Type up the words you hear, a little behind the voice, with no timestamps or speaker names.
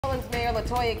Mayor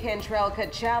LaToya Cantrell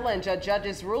could challenge a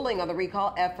judge's ruling on the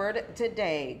recall effort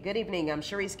today. Good evening. I'm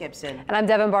Cherise Gibson. And I'm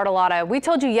Devin Bartolotta. We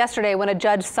told you yesterday when a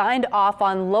judge signed off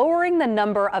on lowering the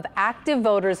number of active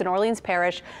voters in Orleans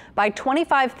Parish by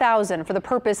 25,000 for the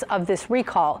purpose of this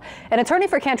recall. An attorney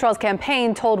for Cantrell's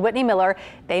campaign told Whitney Miller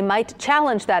they might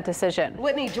challenge that decision.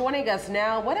 Whitney joining us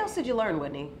now. What else did you learn,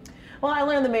 Whitney? Well, I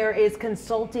learned the mayor is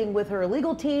consulting with her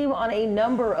legal team on a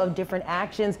number of different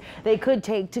actions they could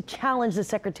take to challenge the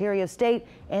Secretary of State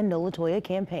and NOLATOYA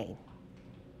campaign.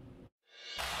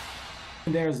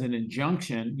 There's an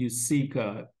injunction. You seek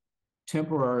a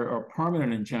temporary or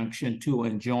permanent injunction to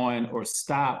enjoin or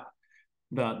stop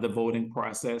the voting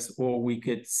process, or we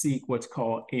could seek what's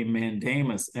called a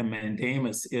mandamus. A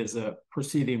mandamus is a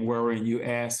proceeding wherein you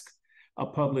ask a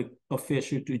public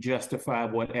official to justify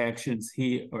what actions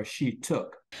he or she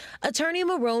took. Attorney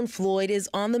Marone Floyd is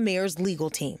on the mayor's legal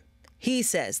team. He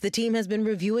says the team has been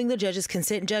reviewing the judge's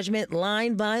consent judgment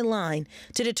line by line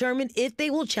to determine if they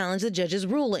will challenge the judge's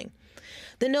ruling.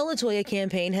 The NOLATOYA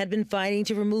campaign had been fighting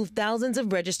to remove thousands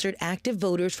of registered active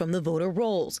voters from the voter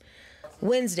rolls.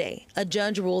 Wednesday, a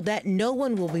judge ruled that no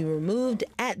one will be removed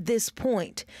at this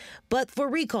point. But for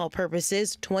recall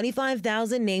purposes,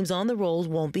 25,000 names on the rolls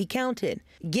won't be counted,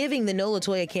 giving the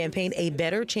NOLATOYA campaign a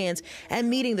better chance at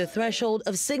meeting the threshold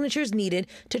of signatures needed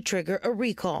to trigger a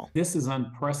recall. This is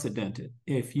unprecedented.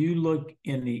 If you look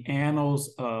in the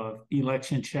annals of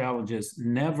election challenges,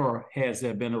 never has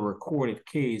there been a recorded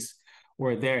case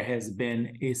where there has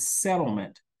been a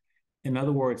settlement. In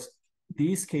other words,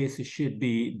 these cases should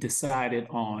be decided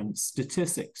on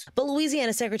statistics. But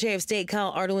Louisiana Secretary of State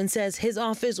Kyle Ardoin says his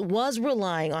office was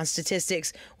relying on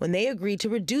statistics when they agreed to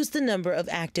reduce the number of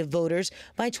active voters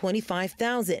by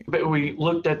 25,000. But we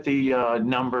looked at the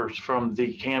numbers from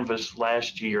the canvass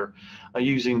last year,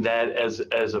 using that as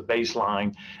a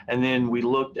baseline. And then we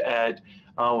looked at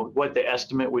what the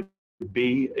estimate would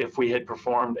be if we had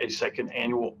performed a second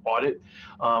annual audit,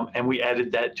 and we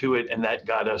added that to it, and that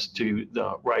got us to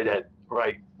the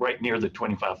right near the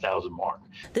 25,000 mark.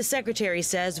 The secretary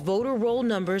says voter roll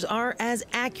numbers are as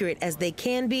accurate as they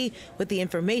can be with the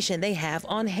information they have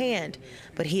on hand,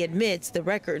 but he admits the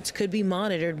records could be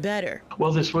monitored better.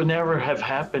 Well, this would never have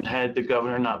happened had the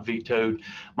governor not vetoed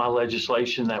my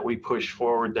legislation that we pushed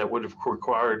forward that would have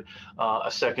required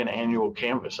a second annual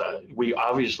canvass. We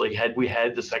obviously, had we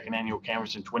had the second annual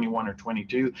canvass in 21 or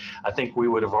 22, I think we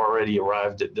would have already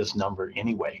arrived at this number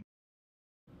anyway.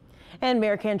 And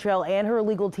Mayor Cantrell and her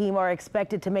legal team are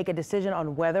expected to make a decision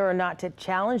on whether or not to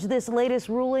challenge this latest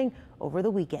ruling over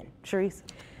the weekend. Cherise?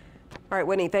 All right,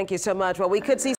 Whitney, thank you so much. Well, we could see